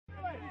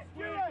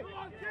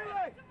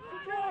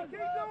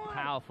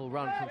Powerful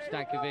run from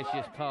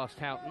Stankivicus past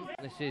Houghton.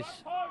 This is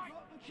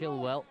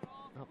Chilwell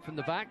up from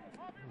the back.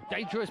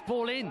 Dangerous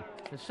ball in,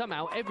 and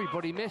somehow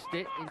everybody missed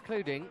it,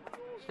 including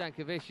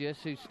Stankivicus,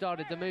 who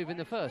started the move in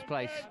the first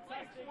place.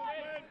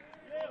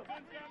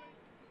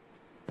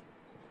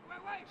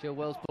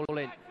 Chilwell's ball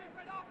in.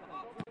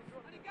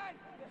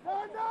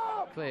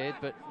 Cleared,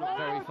 but not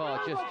very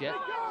far just yet.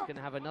 He's going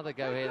to have another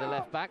go here, the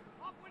left back.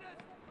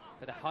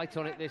 Bit of height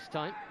on it this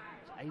time.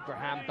 It's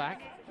Abraham back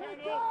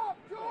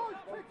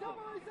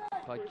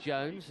by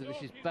Jones, and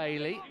this is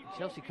Bailey.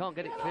 Chelsea can't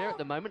get it clear at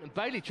the moment, and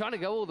Bailey trying to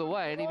go all the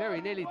way, and he very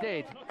nearly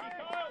did.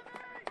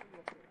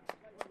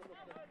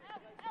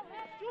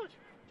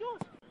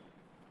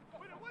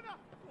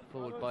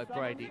 Forward by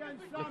Brady,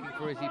 looking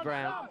for Izzy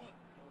Brown.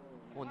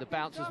 Oh, and the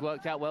bounce has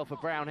worked out well for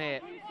Brown here.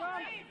 He's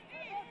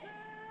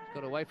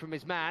got away from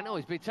his man. Oh,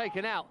 he's been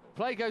taken out.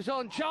 Play goes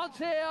on. Chance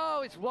here.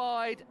 Oh, it's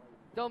wide.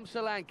 Dom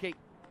Solanke.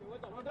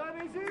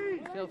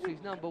 Chelsea's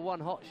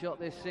 #1 hot shot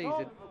this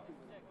season.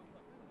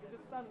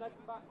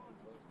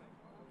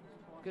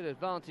 Good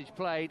advantage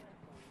played.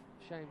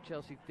 Shame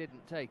Chelsea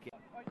didn't take it.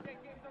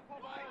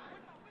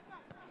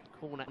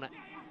 Corner in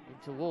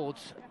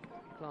towards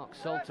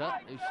Clarke-Salter,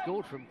 who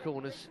scored from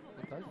corners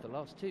in both the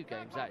last 2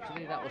 games,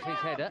 actually. That was his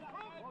header.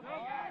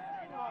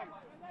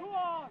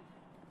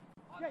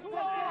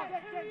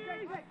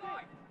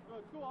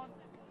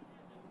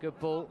 Good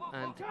ball,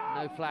 and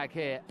no flag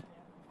here.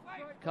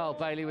 Carl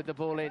Bailey with the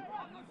ball in.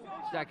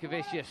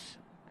 Stankivicus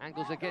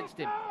angles against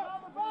him.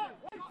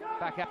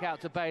 Back out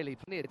to Bailey.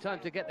 Plenty of time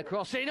to get the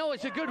cross in. Oh,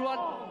 it's a good one.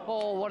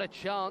 Oh, what a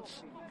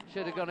chance.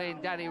 Should have gone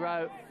in, Danny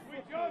Rowe.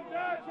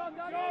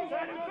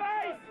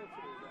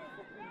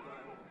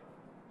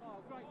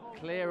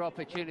 Clear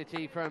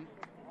opportunity from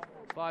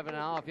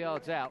 5.5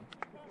 yards out.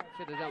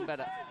 Should have done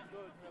better.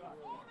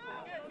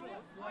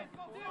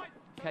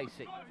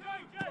 Casey.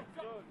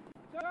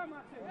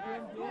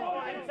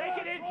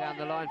 Down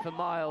the line for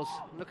Miles.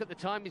 Look at the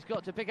time he's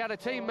got to pick out a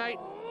teammate.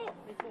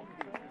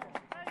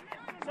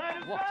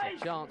 What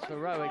a chance for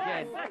Rowe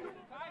again.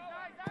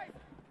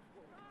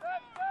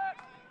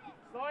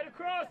 Slide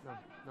across.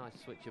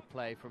 Nice switch of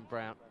play from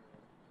Brown.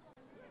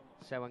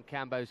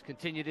 Ssewankambo's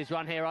continued his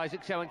run here.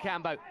 Isak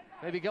Ssewankambo.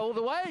 Maybe go all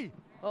the way.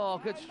 Oh,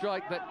 good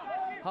strike, but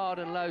hard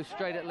and low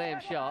straight at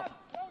Liam Sharpe.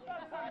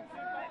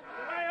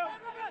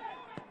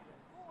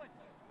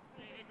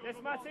 Yes,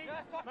 Matty,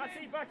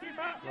 back in,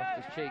 Matt.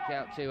 Loftus-Cheek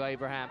out to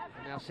Abraham.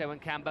 And now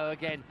Ssewankambo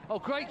again. Oh,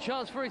 great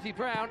chance for Izzy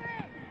Brown.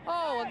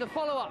 Oh, and the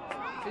follow-up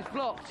is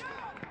blocked.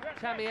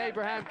 Tammy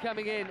Abraham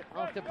coming in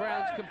after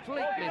Brown's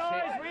complete miss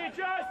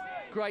hit.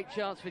 Great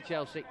chance for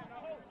Chelsea.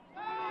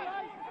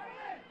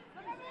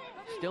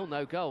 Still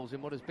no goals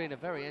in what has been a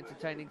very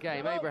entertaining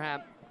game.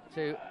 Abraham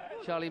to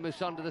Charly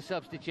Musonda, the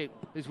substitute,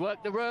 who's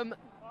worked the room,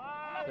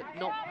 but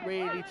not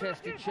really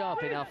tested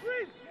Sharpe enough.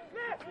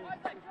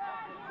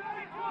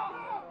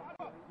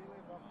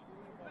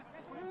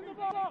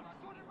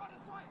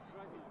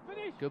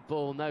 Good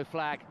ball, no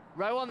flag.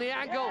 Rowe on the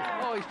angle.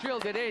 Oh, he's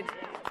drilled it in.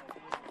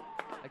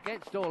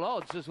 Against all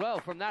odds as well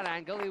from that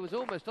angle. He was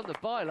almost on the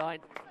byline.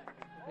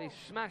 He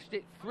smashed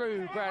it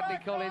through Bradley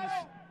Collins,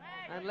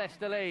 and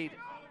Leicester lead.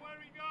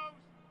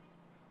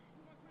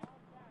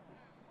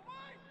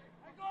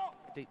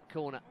 Deep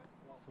corner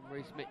from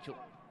Reece Mitchell.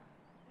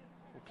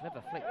 Well,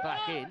 clever flick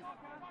back in.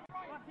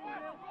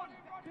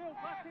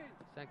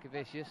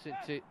 Stankivicus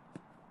into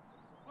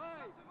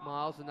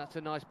Miles, and that's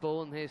a nice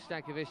ball. And here's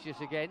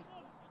Stankivicus again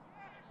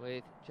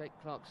with Jake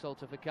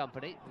Clarke-Salter for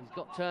company. He's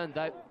got turned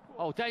though.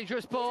 Oh,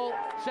 dangerous ball.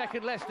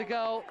 Second Leicester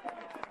goal.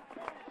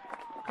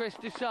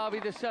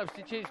 Christie-Davies, the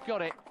substitute's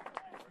got it.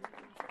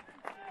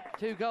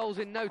 2 goals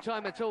in no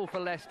time at all for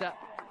Leicester.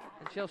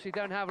 And Chelsea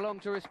don't have long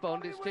to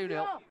respond. It's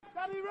 2-0. A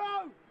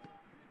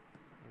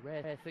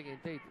rare thing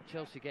indeed that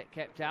Chelsea get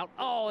kept out.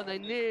 Oh, and they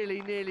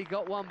nearly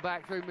got one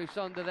back through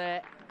Musonda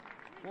there.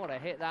 What a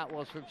hit that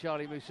was from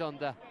Charly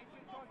Musonda.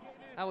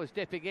 That was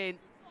dipping in.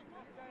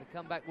 The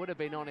comeback would have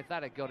been on if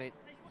that had gone in.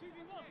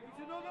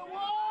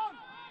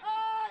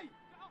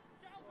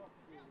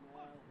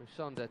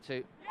 Musonda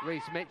to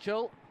Reece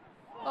Mitchell.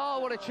 Oh,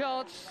 what a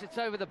chance. It's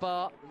over the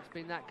bar. It's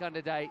been that kind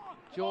of day.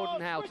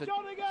 Jordan Houghton,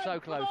 so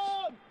close.